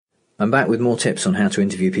I'm back with more tips on how to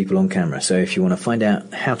interview people on camera, so if you want to find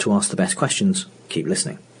out how to ask the best questions, keep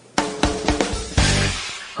listening.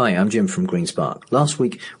 Hi, I'm Jim from Green Spark. Last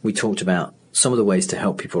week we talked about some of the ways to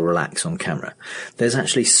help people relax on camera. There's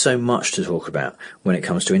actually so much to talk about when it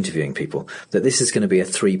comes to interviewing people that this is going to be a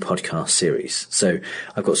 3-podcast series. So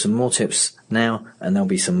I've got some more tips now and there'll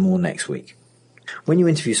be some more next week. When you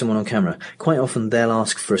interview someone on camera, quite often they'll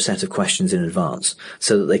ask for a set of questions in advance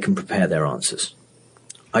so that they can prepare their answers.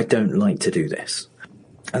 I don't like to do this.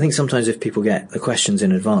 I think sometimes if people get the questions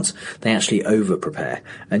in advance, they actually over-prepare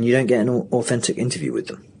and you don't get an authentic interview with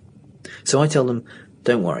them. So I tell them,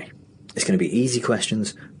 don't worry. It's going to be easy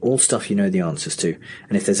questions, all stuff you know the answers to,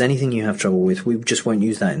 and if there's anything you have trouble with, we just won't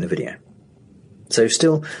use that in the video. So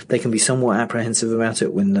still, they can be somewhat apprehensive about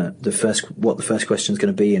it when what the first question is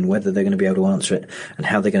going to be and whether they're going to be able to answer it and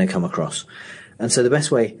how they're going to come across. And so the best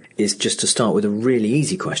way is just to start with a really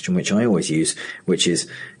easy question, which I always use, which is,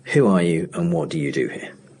 who are you and what do you do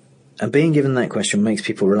here? And being given that question makes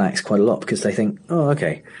people relax quite a lot because they think, oh,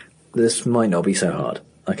 okay, this might not be so hard.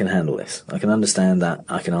 I can handle this. I can understand that.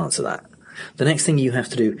 I can answer that. The next thing you have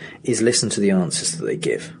to do is listen to the answers that they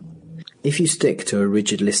give. If you stick to a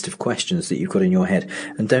rigid list of questions that you've got in your head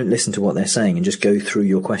and don't listen to what they're saying and just go through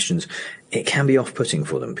your questions, it can be off-putting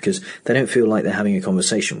for them because they don't feel like they're having a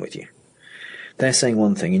conversation with you. They're saying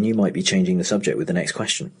one thing and you might be changing the subject with the next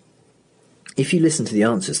question. If you listen to the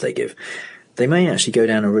answers they give, they may actually go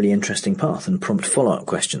down a really interesting path and prompt follow-up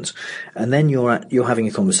questions, and then you're having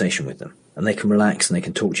a conversation with them, and they can relax and they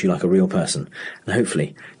can talk to you like a real person, and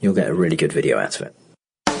hopefully you'll get a really good video out of it.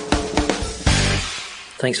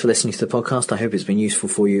 Thanks for listening to the podcast. I hope it's been useful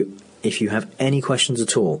for you. If you have any questions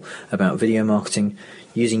at all about video marketing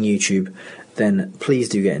using YouTube, then please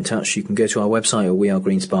do get in touch. You can go to our website at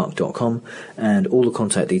wearegreenspark.com, and all the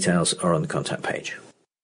contact details are on the contact page.